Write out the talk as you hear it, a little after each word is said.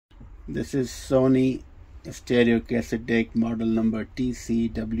This is Sony stereo cassette deck model number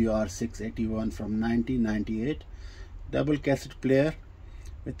TC-WR681 from 1998. Double cassette player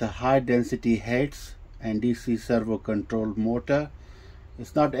with a high density heads and DC servo control motor.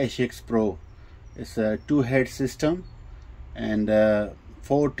 It's not SX Pro. It's a 2-head system and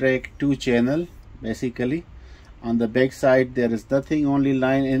 4-track 2-channel basically. On the back side there is nothing, only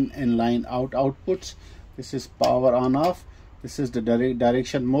line in and line out outputs. This is power on off. This is the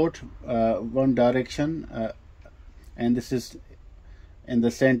direction mode, one direction, and this is in the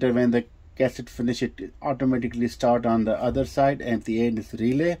center. When the cassette finish, it automatically start on the other side, and at the end is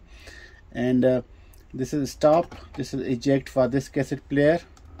relay. And this is stop, this is eject for this cassette player,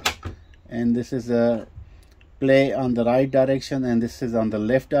 and this is a play on the right direction, and this is on the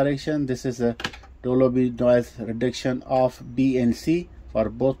left direction. This is a Dolby noise reduction of B and C for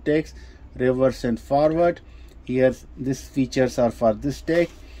both decks, reverse and forward. Here these features are for this deck,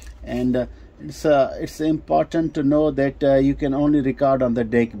 and it's important to know that you can only record on the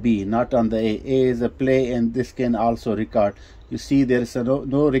deck B, not on the A. A is a play, and this can also record. You see there is a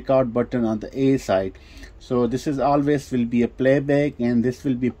no record button on the A side, so this is always will be a playback, and this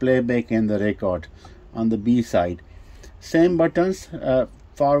will be playback and the record on the B side. Same buttons,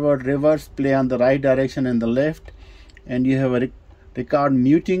 forward, reverse, play on the right direction and the left, and you have a record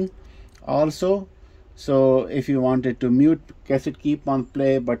muting also. So if you wanted to mute, cassette keep on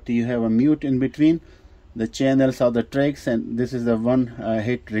play, but you have a mute in between the channels or the tracks, and this is the one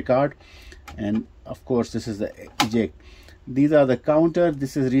hit record, and of course this is the eject. These are the counter.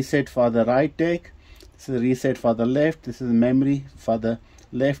 This is reset for the right deck, this is reset for the left, this is memory for the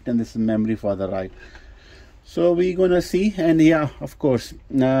left, and this is memory for the right. So we're gonna see, and yeah, of course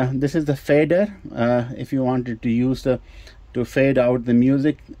this is the fader if you wanted to use to fade out the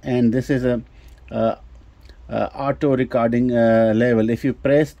music, and this is a auto recording level. If you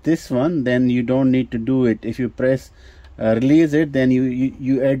press this one, then you don't need to do it. If you press release it, then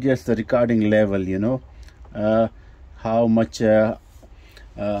you adjust the recording level, you know, how much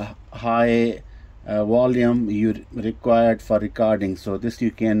high volume you required for recording. So this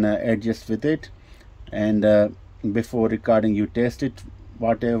you can adjust with it, and before recording you test it.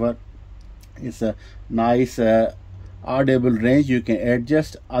 Whatever is a nice audible range you can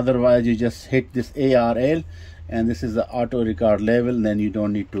adjust, otherwise you just hit this ARL, and this is the auto record level, then you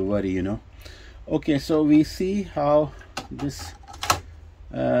don't need to worry, you know. Okay, so we see how this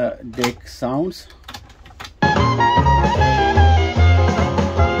deck sounds.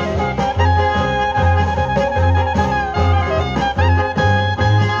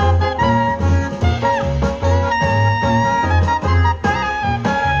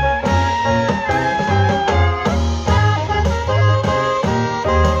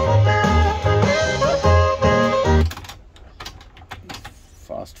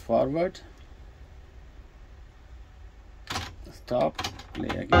 Fast forward, stop, play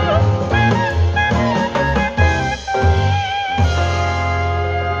again.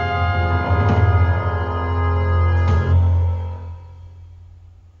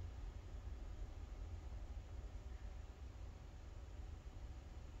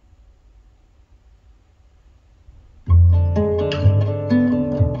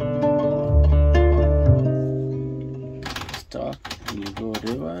 Stop, you go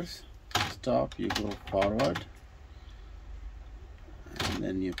reverse, stop, you go forward, and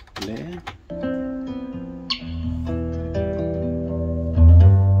then you play.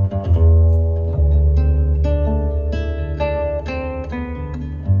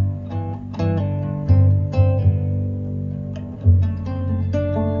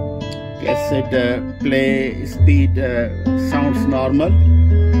 Cassette play speed sounds normal,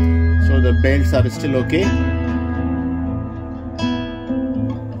 so the bells are still okay.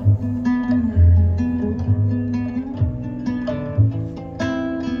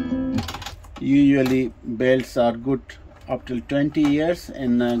 Usually belts are good up till 20 years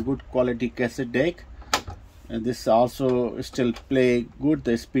in a good quality cassette deck, and this also still play good.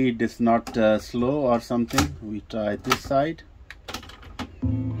 The speed is not slow or something. We try this side.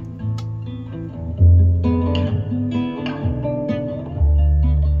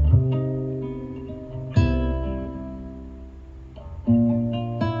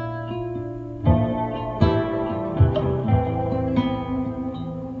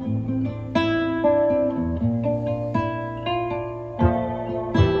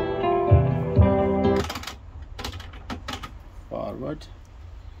 Forward,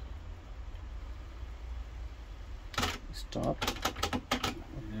 stop,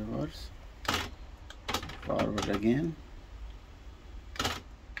 reverse, forward again.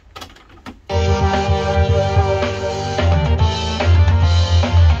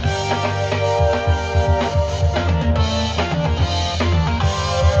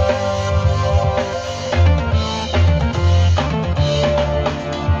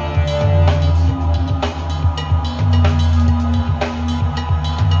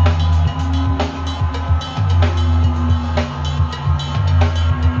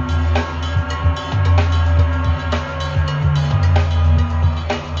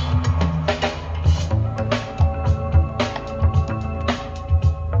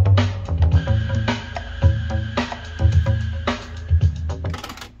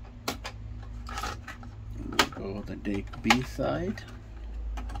 side.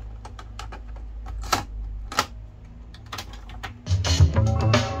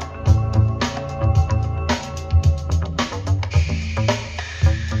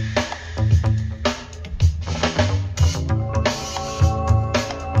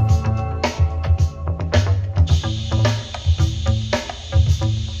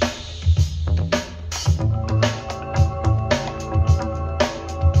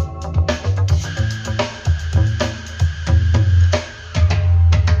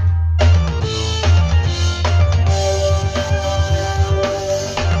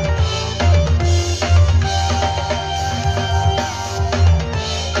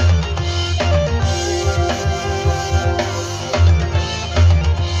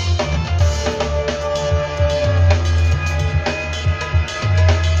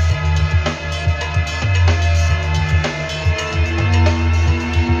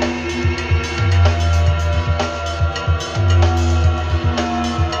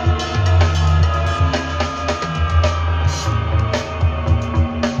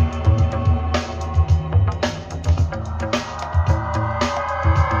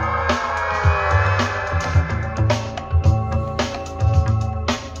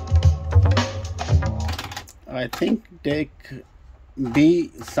 I think deck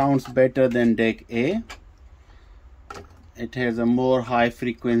B sounds better than deck A. It has a more high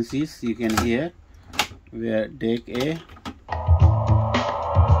frequencies you can hear, where deck A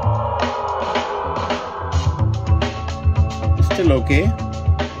is still okay.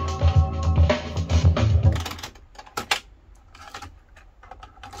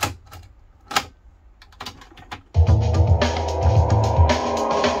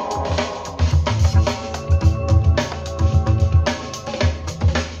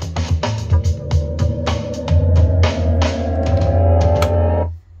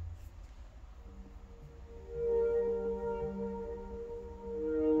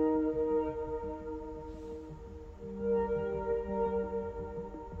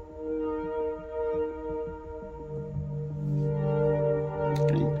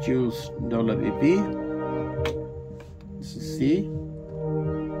 Choose $BP, C,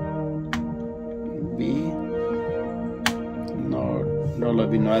 B,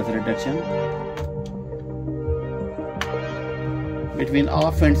 $B noise reduction. Between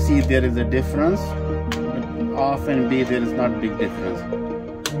off and C there is a difference, but off and B there is not big difference.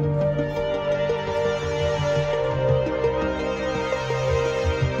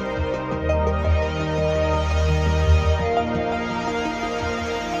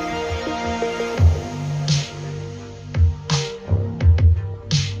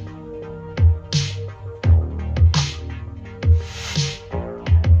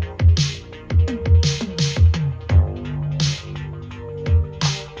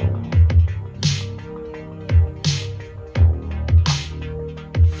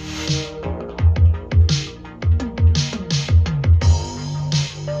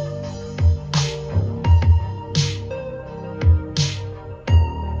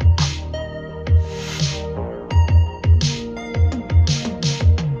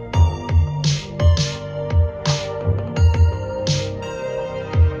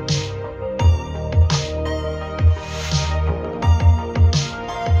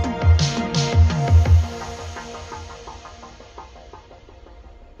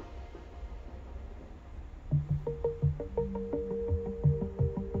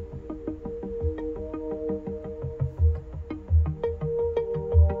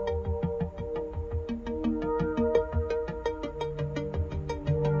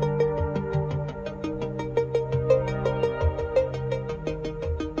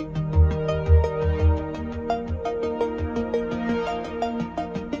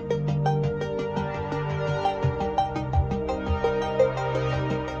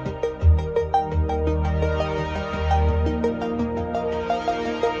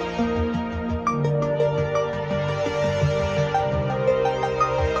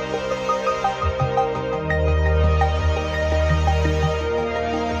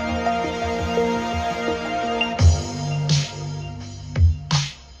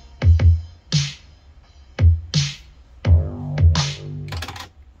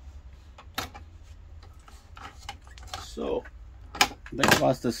 So that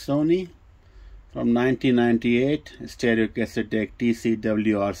was the Sony from 1998 stereo cassette deck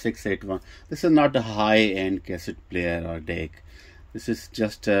TC-WR681. This is not a high-end cassette player or deck. This is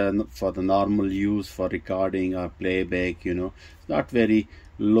just for the normal use for recording or playback, you know. It's not very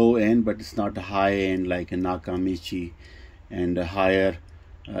low end, but it's not high end like a Nakamichi and higher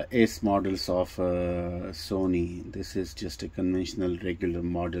S models of Sony. This is just a conventional regular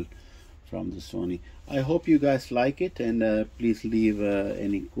model from the Sony. I hope you guys like it, and please leave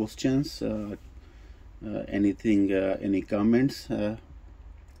any questions, anything, any comments.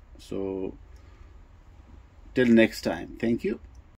 So till next time, thank you.